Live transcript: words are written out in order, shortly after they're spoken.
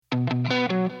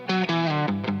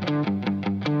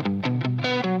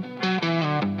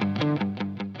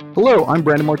Hello, I'm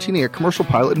Brandon Martini, a commercial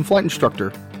pilot and flight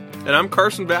instructor. And I'm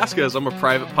Carson Vasquez. I'm a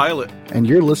private pilot. And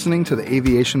you're listening to the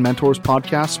Aviation Mentors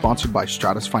podcast, sponsored by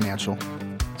Stratus Financial.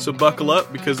 So buckle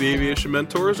up, because the Aviation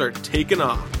Mentors are taking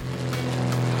off.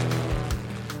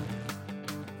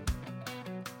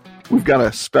 We've got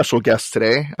a special guest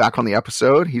today back on the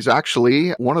episode. He's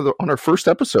actually on our first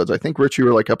episodes. I think, Rich, you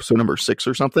were like episode number 6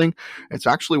 or something. It's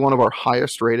actually one of our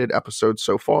highest rated episodes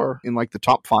so far in like the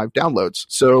top 5 downloads.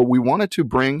 So we wanted to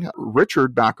bring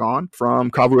Richard back on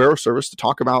from Kavu Aero Service to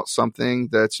talk about something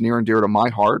that's near and dear to my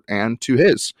heart and to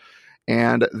his.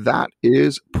 And that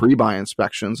is pre-buy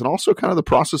inspections and also kind of the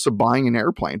process of buying an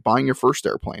airplane, buying your first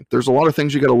airplane. There's a lot of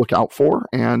things you got to look out for,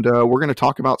 and we're going to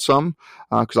talk about some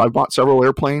because I've bought several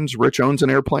airplanes. Rich owns an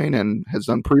airplane and has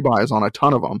done pre-buys on a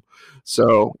ton of them.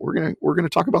 So we're gonna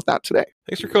talk about that today.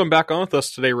 Thanks for coming back on with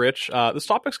us today, Rich. This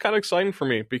topic's kind of exciting for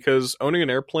me because owning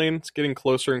an airplane is getting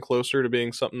closer and closer to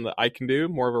being something that I can do,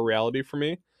 more of a reality for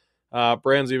me.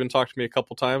 Brand's even talked to me a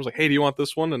couple times like, hey, do you want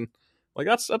this one? And like,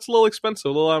 that's a little expensive,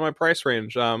 a little out of my price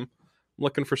range. I'm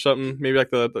looking for something maybe like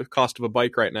the cost of a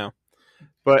bike right now.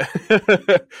 But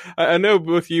I know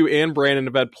both you and Brandon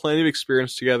have had plenty of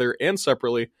experience together and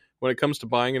separately when it comes to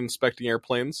buying and inspecting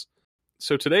airplanes.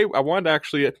 So today I wanted to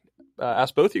actually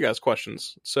ask both you guys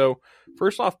questions. So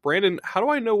first off, Brandon, how do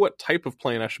I know what type of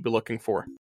plane I should be looking for?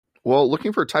 Well,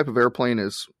 looking for a type of airplane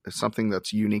is something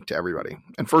that's unique to everybody.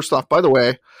 And first off, by the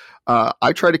way,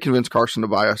 I tried to convince Carson to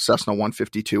buy a Cessna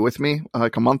 152 with me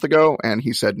like a month ago, and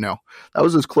he said no. That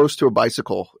was as close to a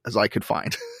bicycle as I could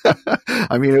find.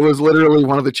 I mean, it was literally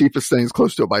one of the cheapest things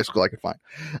close to a bicycle I could find.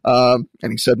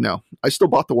 And he said no. I still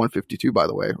bought the 152, by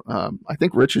the way. I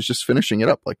think Rich is just finishing it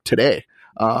up like today.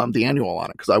 The annual on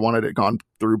it, because I wanted it gone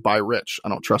through by Rich. I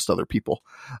don't trust other people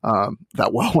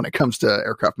that well when it comes to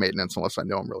aircraft maintenance unless I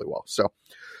know them really well. So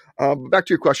back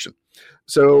to your question.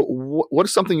 So what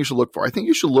is something you should look for? I think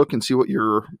you should look and see what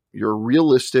your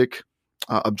realistic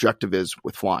objective is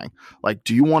with flying. Like,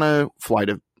 do you want to fly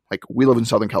to, like, we live in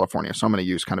Southern California, so I'm going to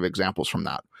use kind of examples from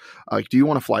that. Like, do you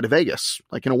want to fly to Vegas?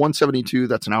 Like in a 172,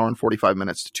 that's an hour and 45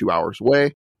 minutes to 2 hours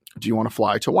away. Do you want to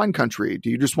fly to wine country? Do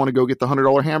you just want to go get the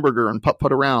 $100 hamburger and putt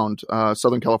around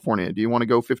Southern California? Do you want to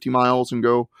go 50 miles and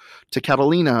go to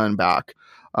Catalina and back?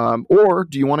 Or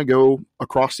do you want to go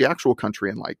across the actual country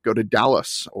and like go to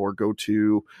Dallas or go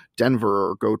to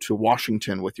Denver or go to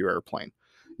Washington with your airplane?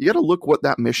 You got to look what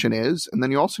that mission is. And then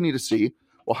you also need to see,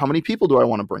 well, how many people do I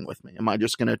want to bring with me? Am I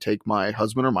just going to take my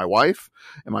husband or my wife?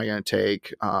 Am I going to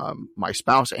take my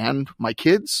spouse and my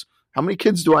kids? How many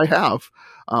kids do I have?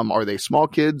 Are they small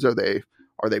kids? Are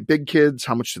they big kids?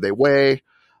 How much do they weigh?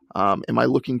 Am I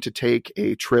looking to take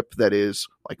a trip that is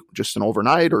like just an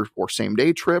overnight or same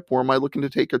day trip? Or am I looking to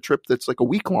take a trip that's like a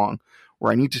week long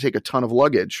where I need to take a ton of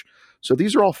luggage? So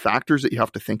these are all factors that you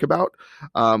have to think about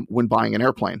when buying an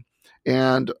airplane.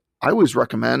 And I always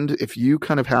recommend, if you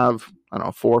kind of have, I don't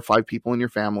know, 4 or 5 people in your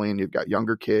family and you've got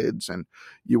younger kids and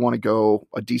you want to go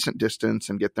a decent distance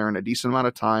and get there in a decent amount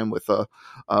of time with a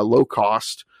low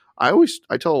cost, I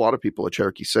tell a lot of people a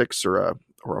Cherokee 6 or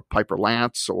a Piper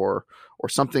Lance or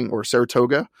something, or a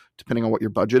Saratoga, depending on what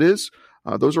your budget is.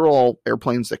 Those are all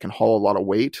airplanes that can haul a lot of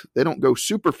weight. They don't go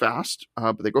super fast,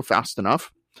 but they go fast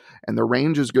enough, and their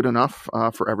range is good enough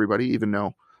for everybody, even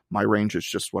though my range is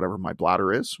just whatever my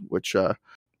bladder is, which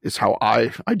is how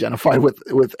I identify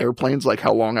with airplanes, like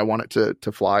how long I want it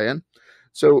to fly in.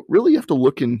 So really you have to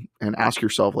look and ask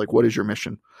yourself, like, what is your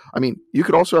mission? I mean, you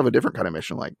could also have a different kind of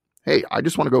mission, like, hey, I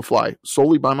just want to go fly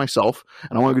solely by myself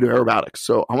and I want to go do aerobatics.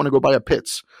 So I want to go buy a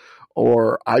Pitts,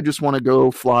 or I just want to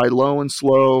go fly low and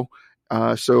slow.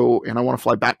 And I want to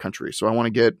fly backcountry. So I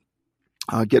want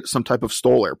to get some type of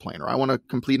STOL airplane, or I want to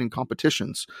compete in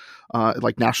competitions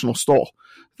like National STOL,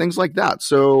 things like that.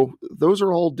 So those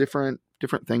are all different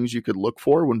things you could look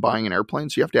for when buying an airplane.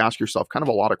 So you have to ask yourself kind of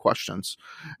a lot of questions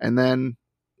and then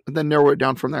narrow it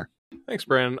down from there. Thanks,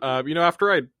 Brandon.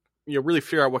 After I really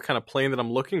figure out what kind of plane that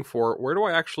I'm looking for, where do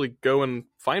I actually go and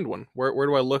find one? Where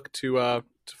do I look to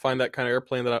find that kind of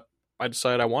airplane that I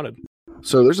decided I wanted?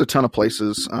 So there's a ton of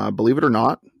places. Believe it or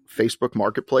not, Facebook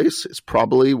Marketplace is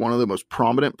probably one of the most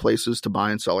prominent places to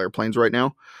buy and sell airplanes right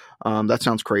now. That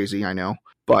sounds crazy, I know.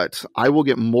 But I will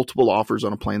get multiple offers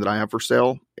on a plane that I have for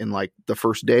sale in like the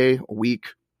first day, a week.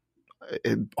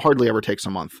 It hardly ever takes a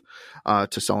month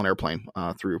to sell an airplane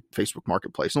through Facebook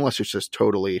Marketplace, unless it's just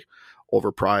totally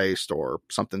overpriced or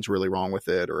something's really wrong with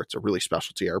it, or it's a really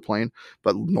specialty airplane.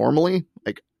 But normally,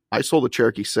 like, I sold a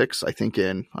Cherokee 6, I think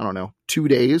in, 2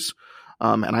 days.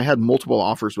 And I had multiple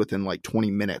offers within like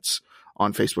 20 minutes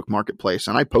on Facebook Marketplace.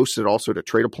 And I posted also to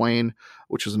Trade a Plane,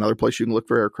 which is another place you can look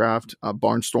for aircraft,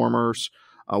 Barnstormers,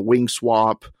 Wing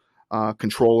Swap,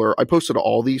 controller. I posted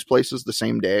all these places the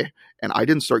same day, and I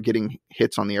didn't start getting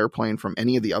hits on the airplane from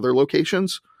any of the other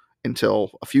locations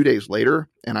until a few days later,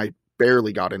 and I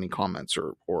barely got any comments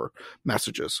or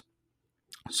messages.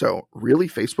 So really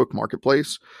Facebook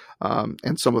Marketplace,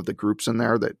 and some of the groups in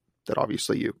there that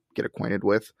obviously you get acquainted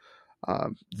with,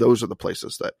 those are the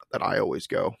places that I always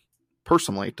go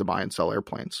personally to buy and sell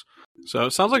airplanes. So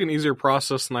it sounds like an easier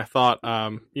process than I thought.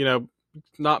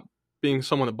 Not being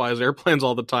someone that buys airplanes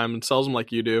all the time and sells them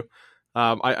like you do,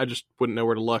 I just wouldn't know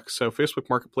where to look. So Facebook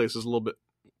Marketplace is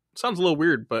sounds a little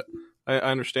weird, but I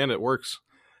understand it works.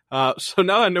 So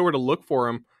now that I know where to look for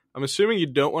them, I'm assuming you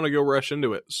don't want to go rush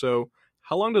into it. So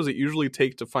how long does it usually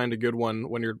take to find a good one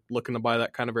when you're looking to buy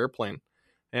that kind of airplane?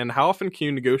 And how often can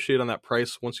you negotiate on that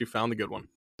price once you found the good one?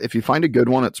 If you find a good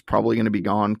one, it's probably going to be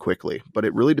gone quickly, but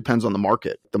it really depends on the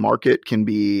market. The market can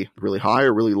be really high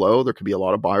or really low. There could be a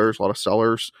lot of buyers, a lot of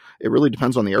sellers. It really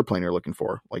depends on the airplane you're looking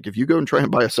for. Like if you go and try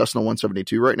and buy a Cessna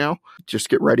 172 right now, just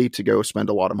get ready to go spend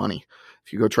a lot of money.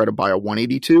 If you go try to buy a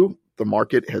 182, the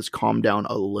market has calmed down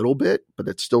a little bit, but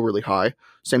it's still really high.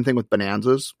 Same thing with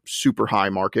Bonanzas, super high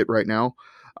market right now.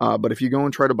 But if you go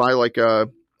and try to buy like a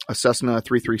Cessna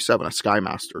 337, a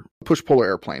Skymaster, push-puller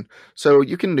airplane. So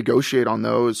you can negotiate on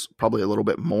those probably a little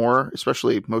bit more,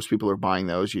 especially most people are buying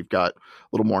those. You've got a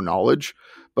little more knowledge.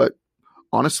 But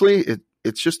honestly,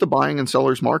 it's just a buying and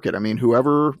seller's market. I mean,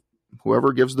 whoever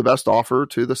gives the best offer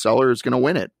to the seller is going to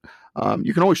win it.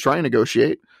 You can always try and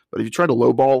negotiate, but if you try to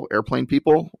lowball airplane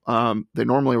people, they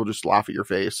normally will just laugh at your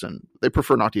face, and they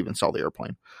prefer not to even sell the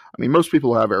airplane. I mean, most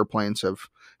people who have airplanes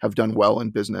have done well in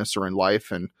business or in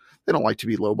life, and they don't like to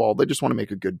be lowballed. They just want to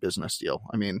make a good business deal.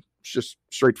 I mean, it's just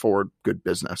straightforward, good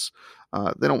business.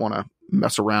 They don't want to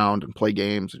mess around and play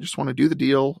games. They just want to do the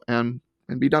deal and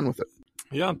be done with it.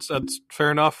 Yeah, that's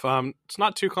fair enough. It's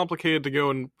not too complicated to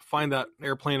go and find that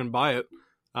airplane and buy it.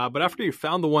 But after you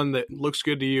found the one that looks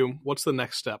good to you, what's the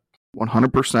next step?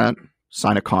 100%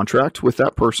 sign a contract with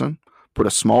that person, put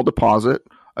a small deposit,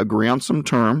 agree on some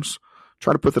terms,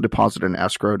 try to put the deposit in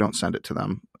escrow. Don't send it to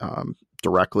them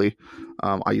directly.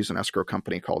 I use an escrow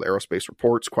company called Aerospace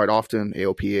Reports quite often.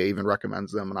 AOPA even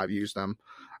recommends them, and I've used them,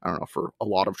 I don't know, for a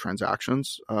lot of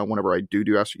transactions whenever I do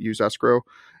use escrow,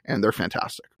 and they're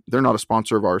fantastic. They're not a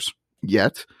sponsor of ours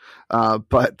yet,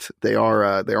 but they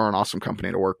are an awesome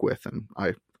company to work with, and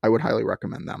I would highly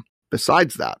recommend them.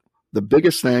 Besides that, the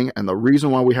biggest thing, and the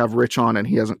reason why we have Rich on and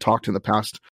he hasn't talked in the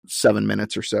past 7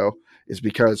 minutes or so, is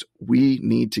because we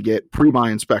need to get pre-buy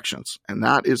inspections, and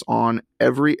that is on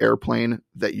every airplane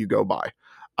that you go buy.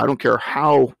 I don't care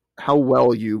how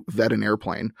well you vet an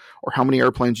airplane or how many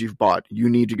airplanes you've bought, you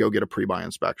need to go get a pre-buy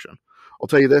inspection. I'll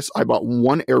tell you this, I bought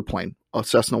one airplane, a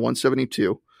Cessna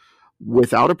 172,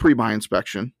 without a pre-buy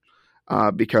inspection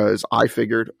because I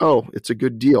figured, it's a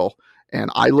good deal. And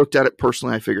I looked at it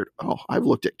personally. I figured, I've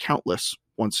looked at countless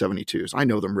 172s. I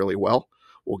know them really well.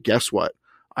 Well, guess what?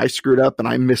 I screwed up and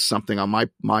I missed something on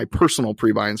my personal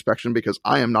pre-buy inspection because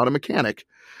I am not a mechanic.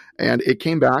 And it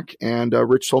came back, and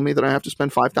Rich told me that I have to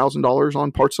spend $5,000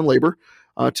 on parts and labor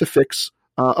to fix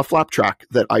a flap track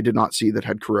that I did not see that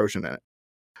had corrosion in it.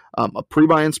 A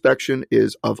pre-buy inspection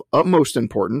is of utmost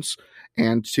importance,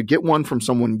 and to get one from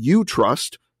someone you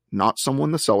trust, not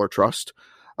someone the seller trusts,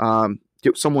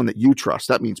 get someone that you trust.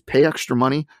 That means pay extra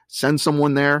money, send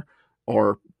someone there,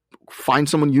 or find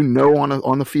someone you know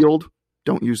on the field.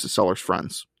 Don't use the seller's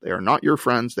friends. They are not your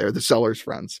friends. They are the seller's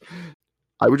friends.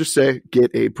 I would just say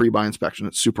get a pre-buy inspection.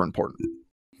 It's super important.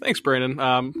 Thanks, Brandon.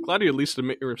 Glad you at least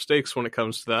admit your mistakes when it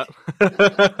comes to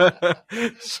that.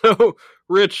 So,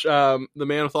 Rich, the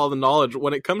man with all the knowledge,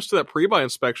 when it comes to that pre-buy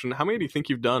inspection, how many do you think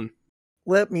you've done?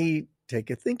 Let me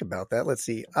take a think about that. Let's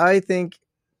see. I think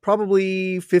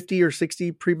probably 50 or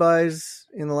 60 pre-buys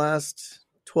in the last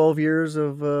 12 years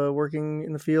of working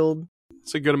in the field.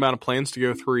 It's a good amount of planes to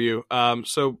go through you.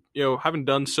 So, having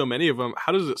done so many of them,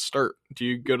 how does it start? Do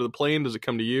you go to the plane? Does it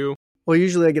come to you? Well,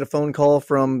 usually I get a phone call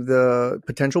from the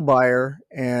potential buyer,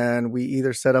 and we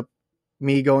either set up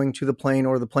me going to the plane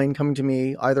or the plane coming to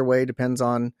me. Either way depends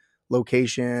on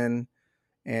location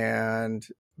and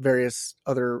various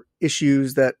other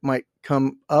issues that might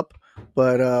come up.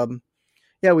 But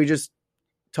we just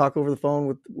talk over the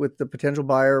phone with the potential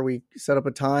buyer. We set up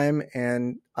a time,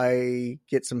 and I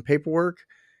get some paperwork,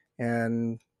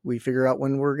 and we figure out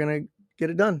when we're going to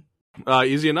get it done.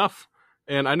 Easy enough.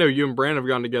 And I know you and Brandon have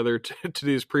gone together to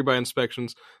these pre-buy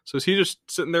inspections. So is he just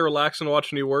sitting there relaxing,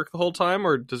 watching you work the whole time,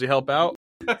 or does he help out?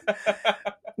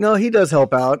 No, he does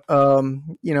help out.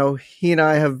 He and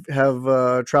I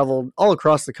have traveled all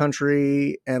across the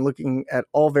country and looking at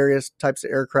all various types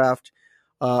of aircraft.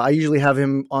 I usually have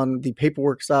him on the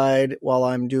paperwork side while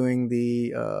I'm doing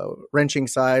the wrenching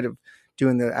side of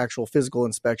doing the actual physical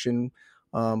inspection.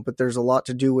 But there's a lot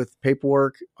to do with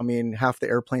paperwork. I mean, half the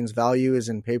airplane's value is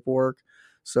in paperwork.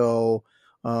 So,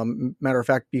 matter of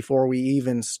fact, before we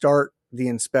even start the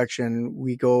inspection,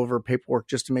 we go over paperwork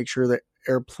just to make sure that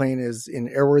airplane is in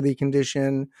airworthy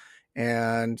condition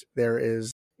and there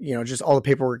is, just all the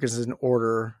paperwork is in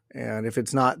order. And if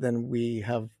it's not, then we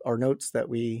have our notes that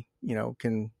we,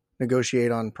 can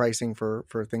negotiate on pricing for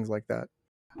things like that.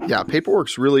 Yeah,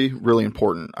 paperwork's really, really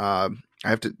important. I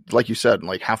have to, like you said,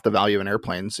 like half the value in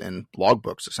airplanes in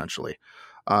logbooks, essentially.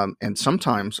 And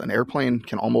sometimes an airplane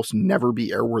can almost never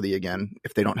be airworthy again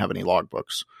if they don't have any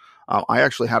logbooks. I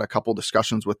actually had a couple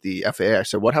discussions with the FAA. I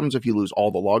said, what happens if you lose all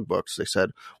the logbooks? They said,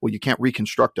 well, you can't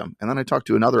reconstruct them. And then I talked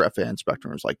to another FAA inspector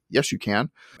and was like, yes, you can.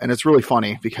 And it's really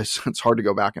funny because it's hard to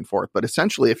go back and forth. But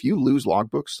essentially, if you lose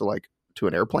logbooks to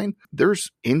an airplane,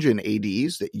 there's engine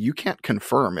ADs that you can't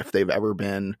confirm if they've ever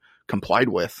been complied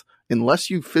with unless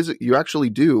you actually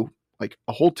do like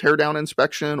a whole teardown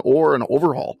inspection or an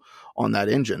overhaul on that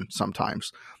engine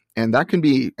sometimes. And that can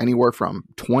be anywhere from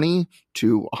 $20,000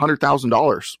 to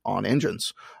 $100,000 on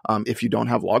engines if you don't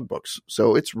have logbooks.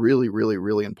 So it's really, really,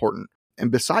 really important.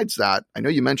 And besides that, I know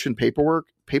you mentioned paperwork.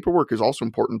 Paperwork is also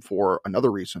important for another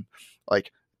reason.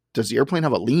 Like, does the airplane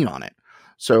have a lien on it?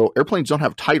 So airplanes don't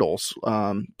have titles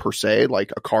per se,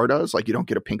 like a car does. Like you don't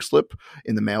get a pink slip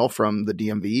in the mail from the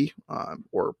DMV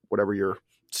or whatever your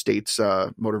state's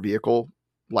motor vehicle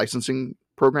licensing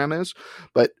program is.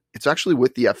 But it's actually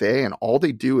with the FAA, and all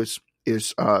they do is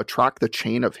track the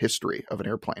chain of history of an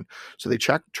airplane. So they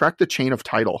track the chain of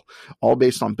title, all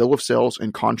based on bill of sales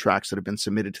and contracts that have been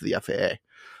submitted to the FAA.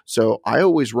 So I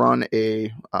always run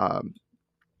a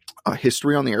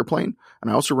history on the airplane,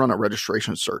 and I also run a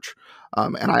registration search.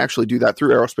 And I actually do that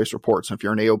through Aerospace Reports. And if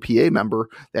you're an AOPA member,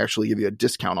 they actually give you a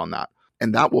discount on that.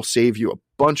 And that will save you a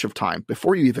bunch of time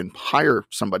before you even hire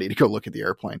somebody to go look at the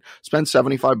airplane. Spend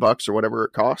 $75 or whatever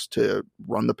it costs to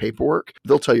run the paperwork.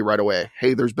 They'll tell you right away,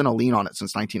 hey, there's been a lien on it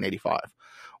since 1985.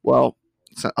 Well,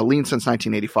 a lien since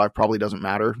 1985 probably doesn't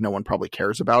matter. No one probably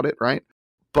cares about it, right?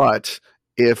 But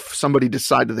if somebody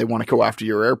decided they want to go after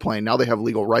your airplane, now they have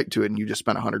legal right to it, and you just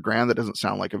spent $100,000. That doesn't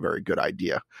sound like a very good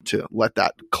idea to let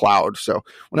that cloud. So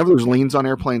whenever there's liens on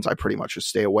airplanes, I pretty much just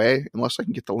stay away unless I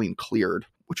can get the lien cleared,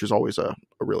 which is always a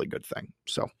really good thing.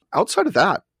 So outside of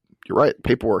that, you're right,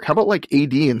 paperwork. How about like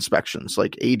AD inspections?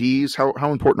 Like ADs,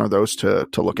 how important are those to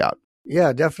look at?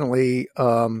 Yeah, definitely.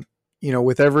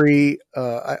 With every,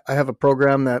 I have a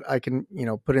program that I can,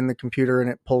 put in the computer and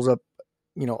it pulls up,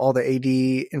 all the AD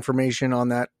information on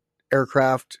that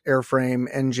aircraft, airframe,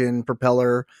 engine,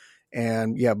 propeller.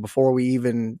 And yeah, before we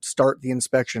even start the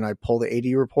inspection, I pull the AD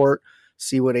report,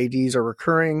 see what ADs are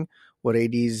recurring, what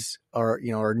ADs are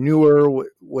newer,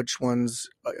 which ones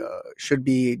should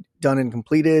be done and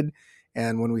completed.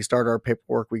 And when we start our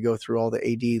paperwork, we go through all the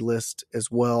AD list as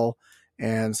well.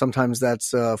 And sometimes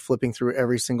that's flipping through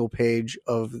every single page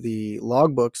of the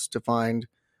logbooks to find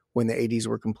when the ADs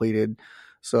were completed.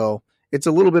 So it's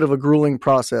a little bit of a grueling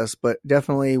process, but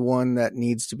definitely one that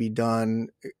needs to be done,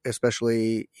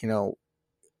 especially,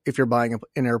 if you're buying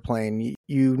an airplane.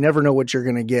 You never know what you're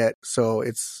going to get. So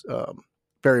it's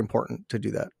very important to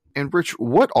do that. And Rich,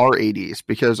 what are ADs?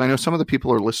 Because I know some of the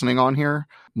people who are listening on here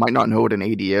might not know what an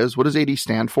AD is. What does AD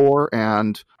stand for,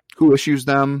 and who issues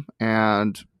them?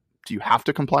 And do you have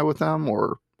to comply with them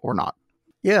or not?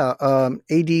 Yeah,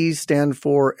 ADs stand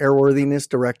for Airworthiness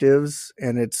Directives,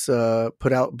 and it's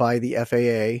put out by the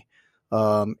FAA.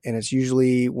 And it's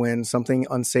usually when something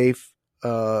unsafe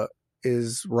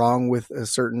is wrong with a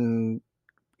certain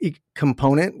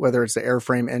component, whether it's the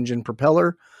airframe, engine,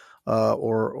 propeller,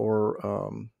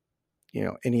 or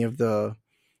any of the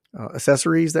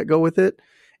accessories that go with it.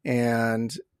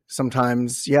 And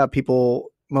sometimes,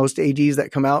 most ADs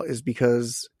that come out is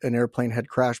because an airplane had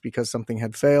crashed because something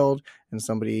had failed and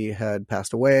somebody had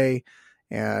passed away.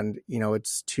 And,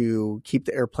 it's to keep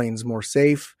the airplanes more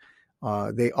safe.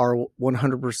 They are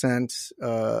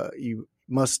 100%, you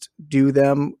must do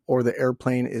them or the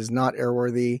airplane is not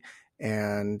airworthy,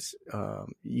 and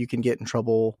you can get in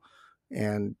trouble.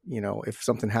 And, if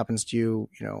something happens to you,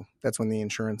 that's when the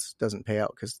insurance doesn't pay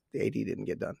out because the AD didn't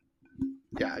get done.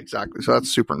 Yeah, exactly. So that's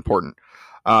super important.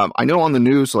 I know on the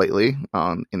news lately,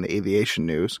 in the aviation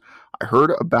news, I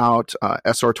heard about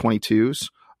SR-22s,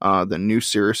 the new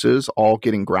Cirruses, all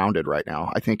getting grounded right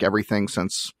now. I think everything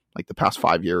since like the past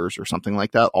 5 years or something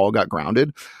like that all got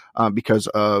grounded because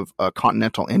of a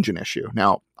Continental engine issue.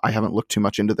 Now, I haven't looked too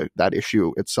much into that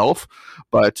issue itself,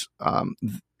 but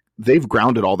they've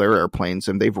grounded all their airplanes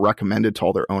and they've recommended to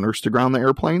all their owners to ground the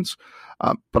airplanes.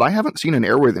 But I haven't seen an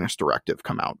airworthiness directive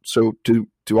come out. So do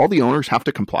all the owners have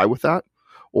to comply with that,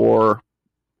 or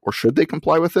should they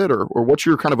comply with it, or what's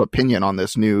your kind of opinion on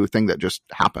this new thing that just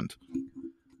happened?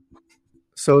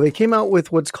 So they came out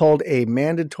with what's called a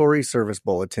mandatory service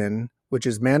bulletin, which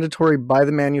is mandatory by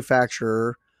the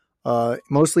manufacturer.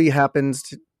 Mostly happens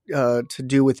to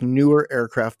do with newer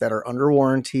aircraft that are under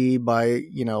warranty by,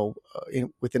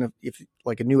 if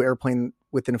like a new airplane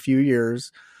within a few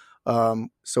years.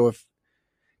 So if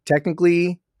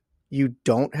technically you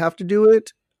don't have to do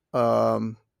it,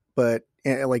 but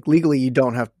like legally you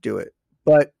don't have to do it,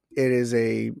 but it is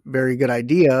a very good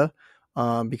idea.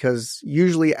 Because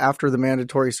usually after the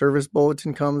mandatory service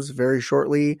bulletin comes very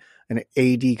shortly, an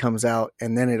AD comes out,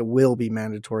 and then it will be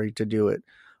mandatory to do it.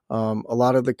 A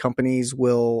lot of the companies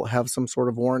will have some sort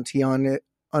of warranty on it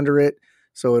under it,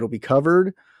 so it'll be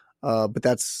covered. But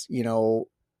that's,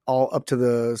 all up to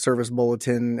the service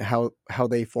bulletin, how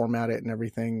they format it and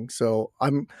everything. So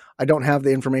I don't have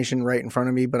the information right in front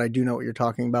of me, but I do know what you're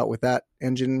talking about with that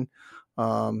engine.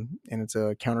 And it's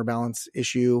a counterbalance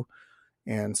issue.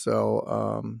 And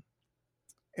so,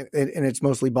 and it's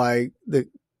mostly by the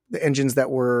engines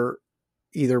that were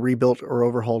either rebuilt or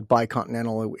overhauled by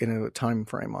Continental in a time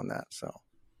frame on that. So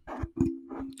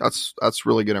that's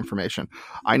really good information.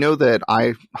 I know that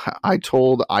I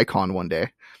told Icon one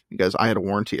day, because I had a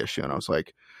warranty issue, and I was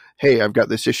like, hey, I've got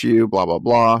this issue, blah, blah,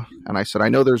 blah. And I said, I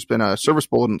know there's been a service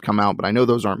bulletin come out, but I know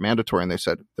those aren't mandatory. And they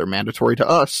said, they're mandatory to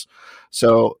us.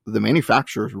 So the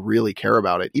manufacturers really care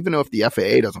about it, even though if the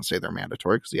FAA doesn't say they're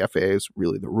mandatory, because the FAA is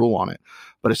really the rule on it.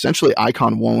 But essentially,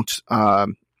 Icon won't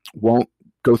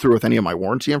go through with any of my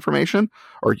warranty information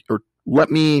or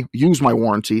let me use my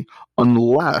warranty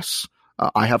unless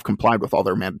I have complied with all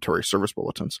their mandatory service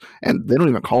bulletins. And they don't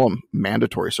even call them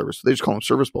mandatory service. They just call them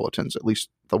service bulletins, at least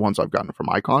the ones I've gotten from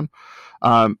Icon.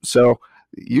 So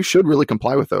you should really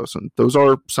comply with those. And those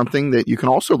are something that you can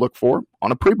also look for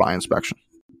on a pre-buy inspection.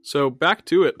 So back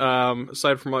to it,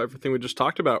 aside from everything we just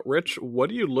talked about, Rich, what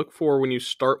do you look for when you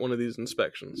start one of these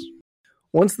inspections?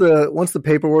 Once the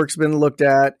paperwork's been looked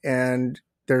at and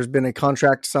there's been a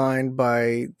contract signed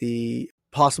by the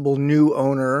possible new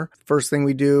owner, first thing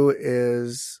we do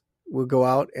is we'll go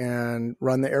out and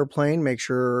run the airplane, make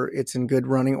sure it's in good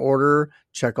running order,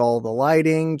 check all the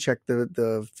lighting, check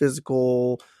the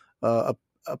physical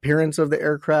appearance of the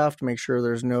aircraft, make sure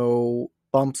there's no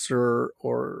bumps or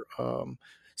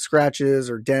scratches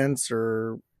or dents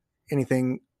or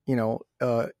anything,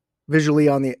 visually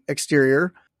on the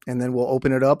exterior. And then we'll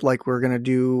open it up like we're going to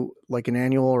do like an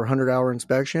annual or 100-hour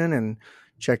inspection and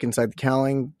check inside the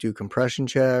cowling, do compression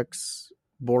checks,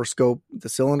 bore scope the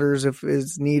cylinders if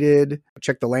is needed,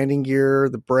 check the landing gear,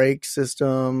 the brake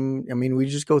system. I mean, we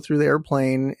just go through the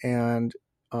airplane and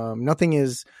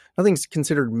nothing's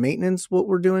considered maintenance what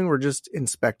we're doing. We're just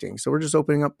inspecting. So we're just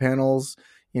opening up panels,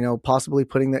 possibly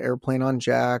putting the airplane on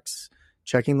jacks,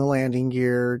 checking the landing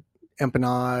gear,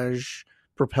 empennage,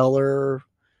 propeller,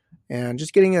 and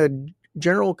just getting a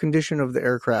general condition of the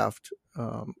aircraft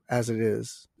as it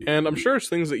is. And I'm sure it's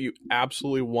things that you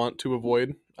absolutely want to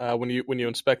avoid when you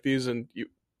inspect these and you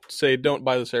say, don't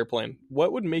buy this airplane.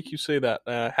 What would make you say that?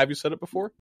 Have you said it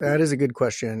before? That is a good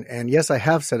question. And yes, I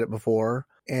have said it before.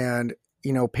 And,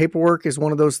 paperwork is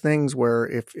one of those things where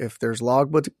if there's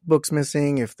log books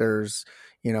missing, if there's,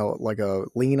 like a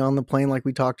lien on the plane like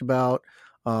we talked about,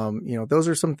 those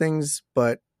are some things.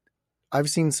 But I've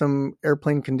seen some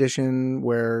airplane condition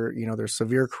where, there's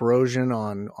severe corrosion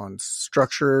on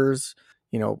structures,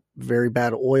 very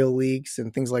bad oil leaks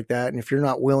and things like that. And if you're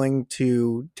not willing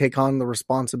to take on the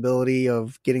responsibility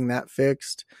of getting that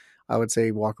fixed, I would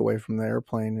say walk away from the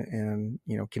airplane and,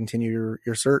 continue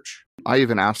your search. I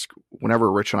even ask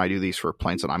whenever Rich and I do these for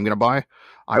planes that I'm going to buy,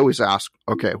 I always ask,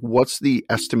 okay, what's the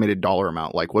estimated dollar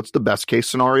amount? Like, what's the best case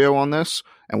scenario on this?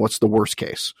 And what's the worst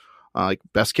case? Like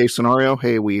best case scenario,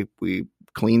 hey, we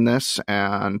clean this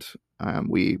and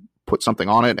we put something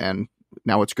on it and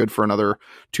now it's good for another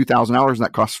 2,000 hours and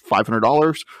that costs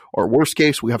 $500. Or worst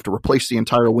case, we have to replace the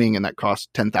entire wing and that costs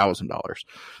 $10,000.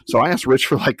 So I asked Rich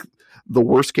for like the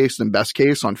worst case and best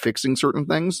case on fixing certain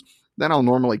things. Then I'll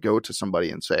normally go to somebody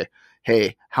and say,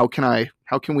 hey, how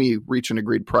can we reach an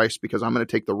agreed price? Because I'm going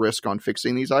to take the risk on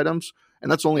fixing these items. And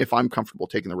that's only if I'm comfortable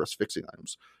taking the risk fixing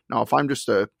items. Now, if I'm just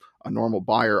a normal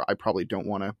buyer, I probably don't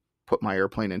want to put my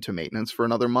airplane into maintenance for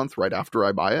another month right after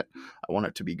I buy it. I want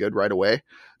it to be good right away.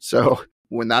 So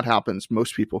when that happens,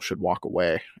 most people should walk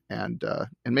away and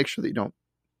make sure that you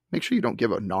don't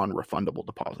give a non-refundable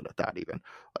deposit at that even.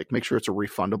 Like make sure it's a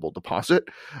refundable deposit.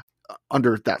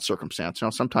 under that circumstance.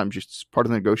 Sometimes it's part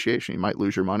of the negotiation. You might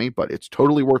lose your money, but it's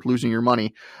totally worth losing your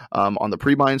money on the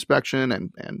pre-buy inspection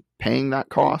and paying that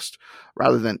cost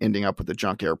rather than ending up with a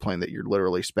junk airplane that you're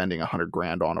literally spending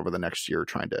 $100,000 on over the next year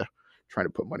trying to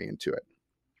put money into it.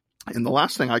 And the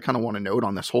last thing I kind of want to note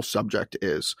on this whole subject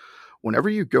is whenever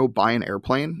you go buy an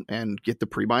airplane and get the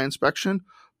pre-buy inspection,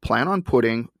 plan on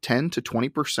putting 10 to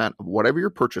 20% of whatever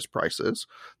your purchase price is.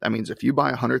 That means if you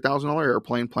buy a $100,000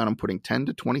 airplane, plan on putting $10,000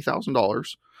 to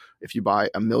 $20,000. If you buy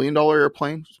 $1 million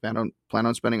airplane, plan on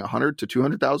spending $100,000 to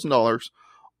 $200,000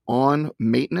 on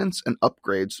maintenance and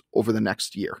upgrades over the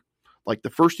next year. Like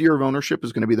the first year of ownership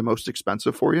is going to be the most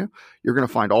expensive for you. You're going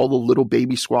to find all the little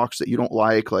baby squawks that you don't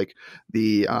like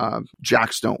the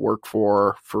jacks don't work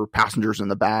for passengers in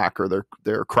the back, or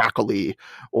they're crackly,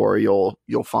 or you'll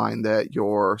find that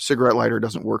your cigarette lighter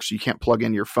doesn't work, so you can't plug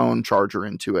in your phone charger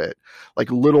into it. Like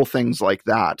little things like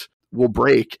that will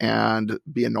break and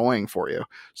be annoying for you.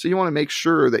 So you want to make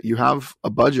sure that you have a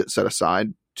budget set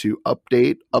aside to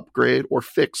update, upgrade, or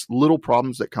fix little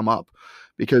problems that come up,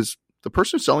 because the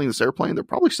person selling this airplane, they're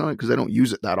probably selling it because they don't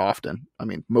use it that often. I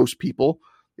mean, most people,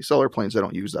 they sell airplanes they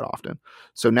don't use that often.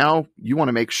 So now you want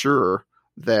to make sure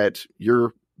that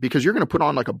because you're going to put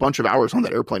on like a bunch of hours on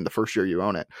that airplane the first year you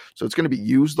own it. So it's going to be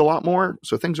used a lot more.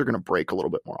 So things are going to break a little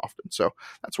bit more often. So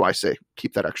that's why I say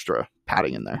keep that extra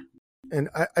padding in there. And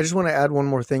I just want to add one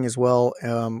more thing as well.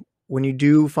 When you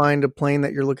do find a plane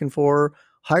that you're looking for,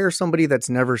 hire somebody that's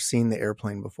never seen the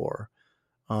airplane before,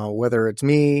 whether it's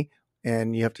me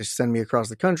and you have to send me across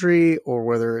the country, or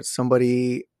whether it's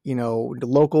somebody,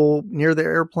 local near the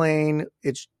airplane.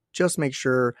 It's just make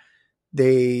sure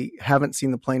they haven't seen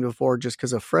the plane before, just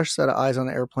because a fresh set of eyes on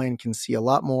the airplane can see a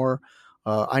lot more.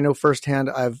 I know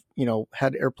firsthand, I've,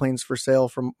 had airplanes for sale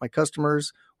from my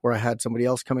customers where I had somebody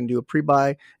else come and do a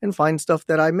pre-buy and find stuff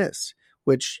that I miss,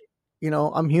 which,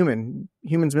 I'm human.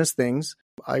 Humans miss things.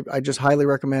 I just highly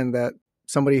recommend that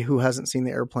somebody who hasn't seen the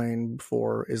airplane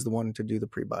before is the one to do the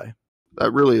pre-buy.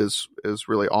 That really is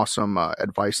really awesome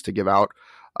advice to give out,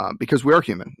 because we are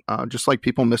human. Just like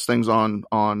people miss things on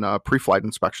pre-flight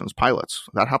inspections, pilots.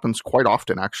 That happens quite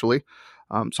often, actually.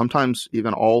 Sometimes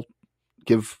even I'll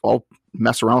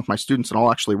mess around with my students and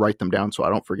I'll actually write them down so I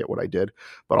don't forget what I did.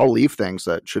 But I'll leave things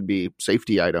that should be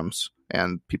safety items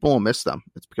and people will miss them.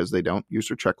 It's because they don't use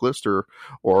their checklist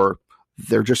or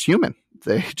they're just human.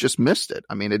 They just missed it.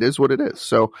 I mean, it is what it is.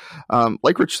 So,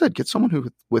 like Rich said, get someone who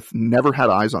with never had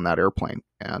eyes on that airplane.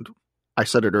 And I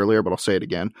said it earlier, but I'll say it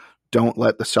again. Don't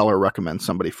let the seller recommend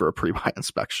somebody for a pre-buy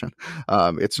inspection.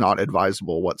 It's not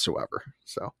advisable whatsoever.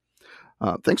 So,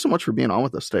 thanks so much for being on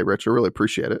with us today, Rich. I really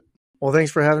appreciate it. Well,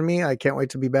 thanks for having me. I can't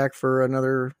wait to be back for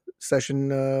another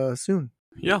session soon.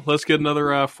 Yeah, let's get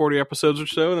another 40 episodes or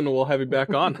so, and then we'll have you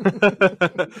back on.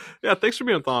 Yeah, thanks for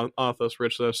being on with us,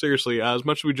 Rich, though. Seriously, as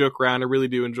much as we joke around, I really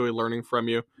do enjoy learning from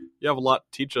you. You have a lot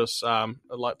to teach us, a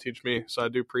lot to teach me, so I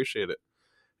do appreciate it.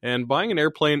 And buying an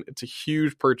airplane, it's a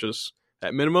huge purchase.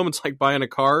 At minimum, it's like buying a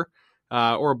car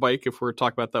or a bike if we're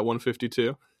talking about that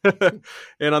 152.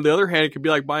 And on the other hand, it could be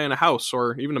like buying a house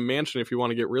or even a mansion if you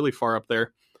want to get really far up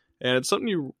there. And it's something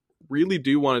you really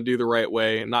do want to do the right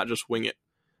way and not just wing it.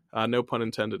 No pun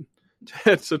intended.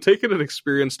 So taking an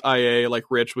experienced IA like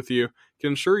Rich with you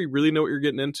can ensure you really know what you're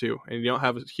getting into and you don't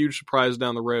have a huge surprise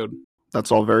down the road. That's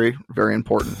all very, very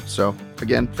important. So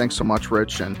again, thanks so much,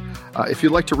 Rich. And if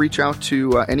you'd like to reach out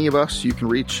to any of us, you can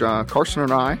reach Carson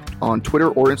and I on Twitter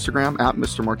or Instagram at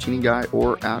Mr. Martini Guy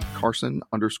or at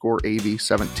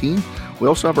Carson_AV17. We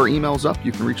also have our emails up.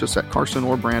 You can reach us at Carson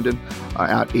or Brandon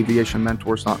at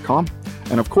aviationmentors.com.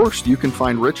 And of course, you can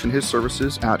find Rich and his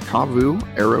services at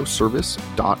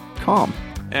kavuaeroservice.com.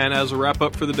 And as a wrap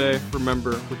up for the day,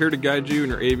 remember, we're here to guide you in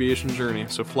your aviation journey.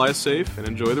 So fly safe and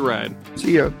enjoy the ride.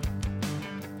 See ya.